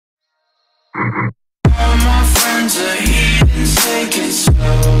All my friends are heathens, take it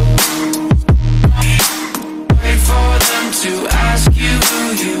slow. Wait for them to ask you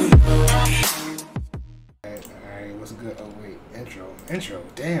who you know. Alright, what's good? Oh wait, intro.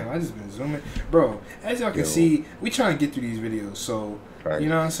 Damn, I just been zooming, bro. As y'all can see, we trying to get through these videos, so you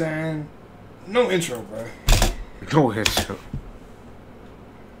know what I'm saying. No intro, bro. No intro.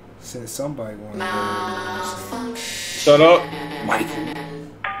 Since somebody wanted to Shut up, Michael.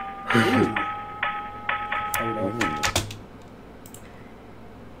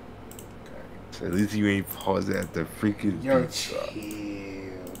 So at least you ain't paused at the freaking. Yo, beat chill. drop. Give me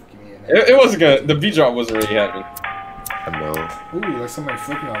an it wasn't gonna. The beat drop wasn't really happening. I know. Ooh, like somebody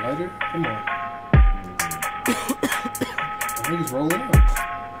flipping a lighter? Come on. The niggas rolling up.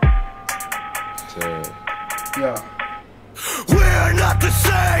 So, Yeah. We're not the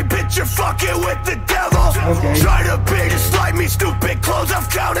same, bitch, you're fucking with the devil. Okay. Try to be just like me, stupid clothes, I've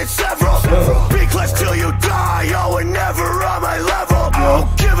counted several. Be class till you die, yo, and never on my level. Don't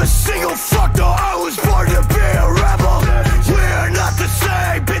give a single fuck, though, I was born to be a rebel. We're not the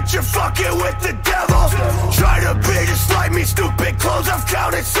same, bitch, you're fucking with the devil. Try to be just like me, stupid clothes, I've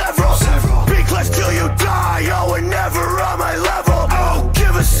counted several. Be class till you die, yo, and never on my level. Don't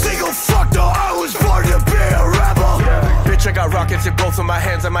give a single fuck, though, I was born to be a rebel. Bitch, I got rockets in both of my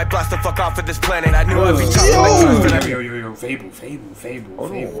hands. I might blast the fuck off of this planet. I knew I'd be top of the Yo,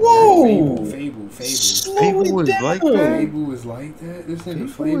 FabvL. Whoa. FabvL. Fable was like that. FabvL was like that. This nigga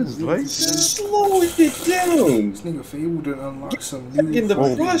Fable was FabvL like that. Slow it down. This nigga FabvL done unlock some new. In the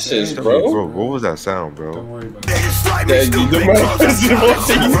fucking process, bad bro. shit, Bro, what was that sound, bro? Don't worry about They it. just like Yeah, me, you stupid the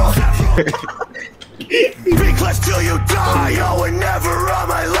Be class till you die, yo, and never on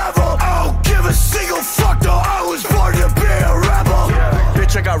my level. I don't give a single fuck, though, I was born to be a rebel.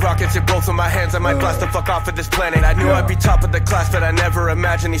 Bitch, I got rockets in both of my hands. I might blast the fuck off of this planet. I knew I'd be top of the class, but I never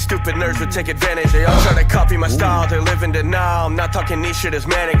imagined these stupid nerds would take advantage. They all try to copy my style, they live in denial. I'm not talking niche shit as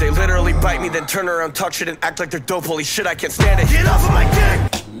manic. They literally bite me, then turn around, talk shit, and act like they're dope. Holy shit, I can't stand it. Get off of my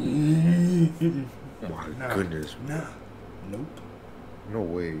dick! My goodness. Nah. Nope. No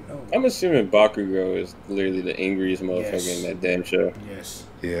way. No. I'm assuming Bakugo is literally the angriest motherfucker Yes. in that damn show. Yes.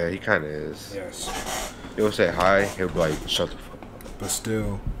 Yeah, he kind of is. Yes. He'll say hi, he'll be like, shut the fuck up. But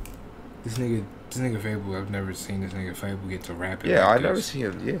still, this nigga FabvL, I've never seen this nigga FabvL get to rap it. Yeah, like I never this. see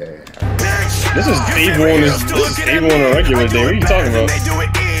him. Yeah. This is Fable on a regular day. What are you talking about? They do it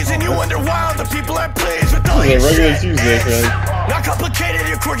easy, and you wonder why the people are pleased with all This your is a regular shit. Tuesday, friend. Not complicated,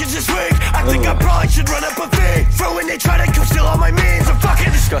 your quirk is just weak. I think I probably should run up a fee. For when they try to come steal all my means, I'm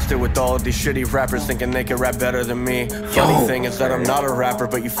fucking disgusted with all of these shitty rappers thinking they can rap better than me. Funny thing is that I'm not a rapper,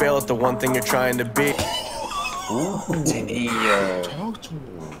 but you fail at the one thing you're trying to be. Damn. Talk to him.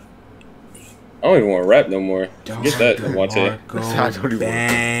 I don't even want to rap no more. Get that, Wante. I don't even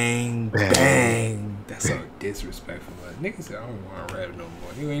Bang, bang. That's so disrespectful. But nigga said I don't want to rap no more.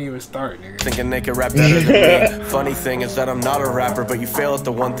 You ain't even start, nigga. Thinking they can rap better than me. Funny thing is that I'm not a rapper, but you fail at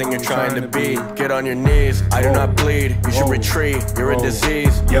the one thing you're trying to be. Get on your knees, I do not bleed. You should retreat, you're a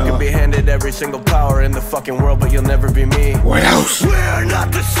disease. You can be handed every single power in the fucking world, but you'll never be me. What else? We're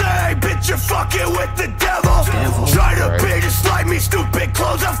not the same, bitch, you're fucking with the devil. Try to be just like me, stupid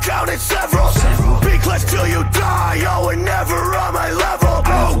clothes, I've counted several. Be class till you die, yo, and never on my level.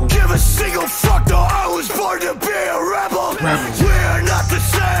 I don't give a single fuck, though, I was born to be a rebel. We're not the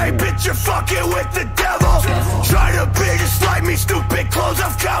same, bitch, you're fucking with the devil. Try to be just like me, stupid clothes,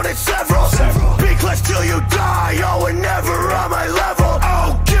 I've counted several. Be class till you die, yo, and never on my level. I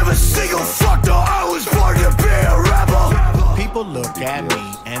don't give a single fuck, though, I was born to be a rebel. People look at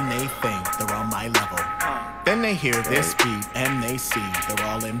me and they think they're on my level. Then they hear this beat and they see they're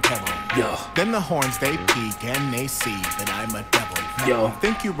all in pedal. Then the horns they peak and they see that I'm a devil.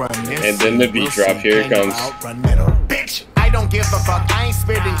 Think you run this? And then the beat drop, here it comes. Bitch, I don't give a fuck. I ain't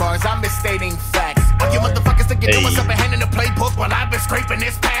spitting bars, I'm misstating facts. All you motherfuckers think you do is up a hand in the playbook while I've been scraping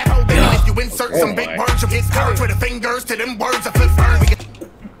this path. Hold on, if you insert some big words, you'll get scourged with the fingers to them words. I flip bird.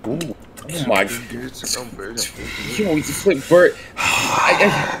 Oh my god. Yo, you flip bird.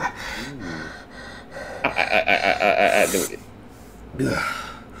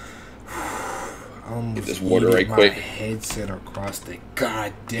 Get this water right quick. Headset across the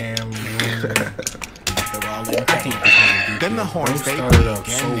goddamn room. Then the horns they started peak up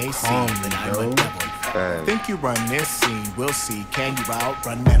so and they see calm, that I'm bro. a devil. Think you run this scene, we'll see, can you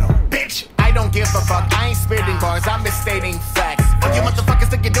outrun metal? Bitch, I don't give a fuck, I ain't spitting bars, I'm misstating facts. All you motherfuckers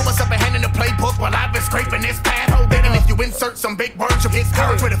think you do is up a hand in the playbook while I've been scraping this path. Hold it, and if you insert some big words, you'll get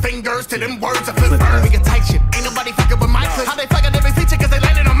scourged with the fingers to them words. I flip bird, we get tight shit, ain't nobody fucking with my clip. How they fucking every feature cause they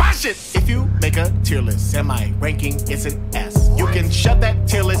landed on my shit. If you make a tier list, and my ranking is an S, you can shove that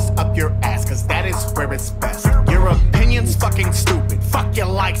tier list up your ass. that's best. Your opinion's fucking stupid. Fuck your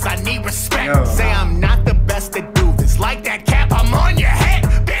likes, I need respect. Yo. Say I'm not the best to do this. Like that cap, I'm on your head,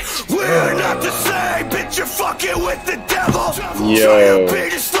 bitch. We're not the same, bitch, you're fucking with the devil. Yo. Try to be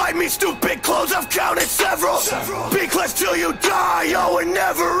just like me, stupid clothes, I've counted several. Be class till you die, yo, and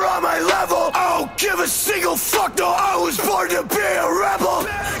never on my level. I don't give a single fuck, no, I was born to be a rebel.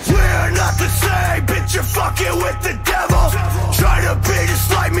 We're not the same, bitch, you're fucking with the devil. Try to be just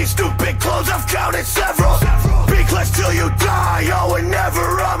like me, stupid clothes, I've counted several. Be class till you die, yo, and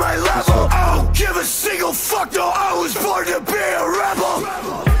never on my level. I don't give a single fuck, no, I was born to be a rebel.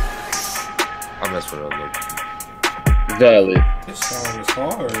 I mess with it. Valid. This song is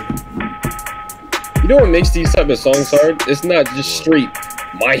hard. You know what makes these type of songs hard? It's not just straight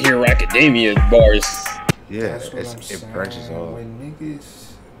My Hero Academia bars. Yeah, That's what I'm it branches saying. off.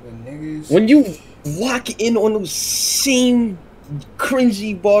 When you lock in on those same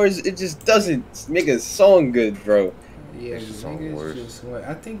cringy bars, it just doesn't make a song good, bro. Yeah, It's just niggas worse. just what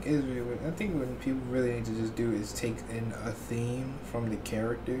I think what people really need to just do is take in a theme from the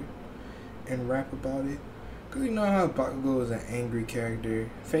character and rap about it. Cause you know how Bakugo is an angry character.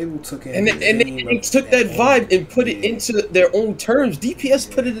 FabvL took in And they took that vibe and put it into their own terms. DPS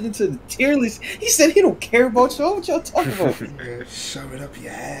put it into the tier list. He said he don't care about y'all. What y'all talking about? Yeah, shove it up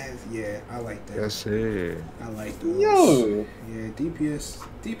your ass. Yeah, I like that. That's it. I like those. Yo. Yeah, DPS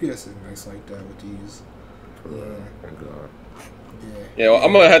is nice like that with these. Oh God. Yeah, well,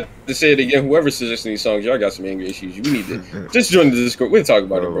 I'm gonna have to say it again. Whoever's suggesting these songs, y'all got some anger issues. We need to just join the Discord. We'll talk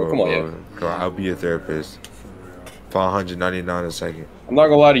about it, bro. Come on, yeah. Come on, I'll be your therapist. For 199 a second. I'm not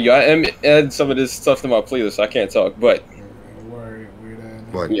gonna lie to you. I am adding some of this stuff to my playlist. I can't talk, but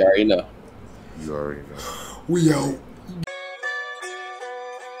But you already know. you already know. We out.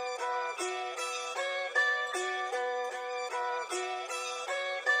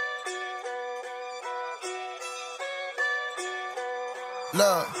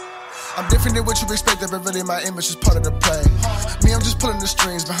 Look, I'm different than what you expected, but really my image is part of the play. Me, I'm just pulling the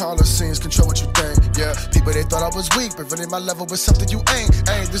strings behind all the scenes, control what you think. Yeah, people they thought I was weak, but really my level was something you ain't.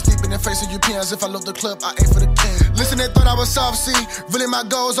 Ain't this deep in the face of you peons. If I load the clip, I aim for the king. Listen, they thought I was soft, see. Really my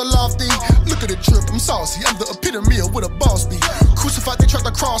goals are lofty. Look at the drip, I'm saucy. I'm the epitome of what a boss be. Crucified, they tried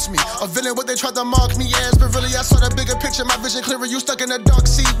to cross me. A villain, what they tried to mark me as, but really I saw the bigger picture. My vision clearer. You stuck in a dark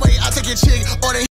sea. Wait, I take your chick, or they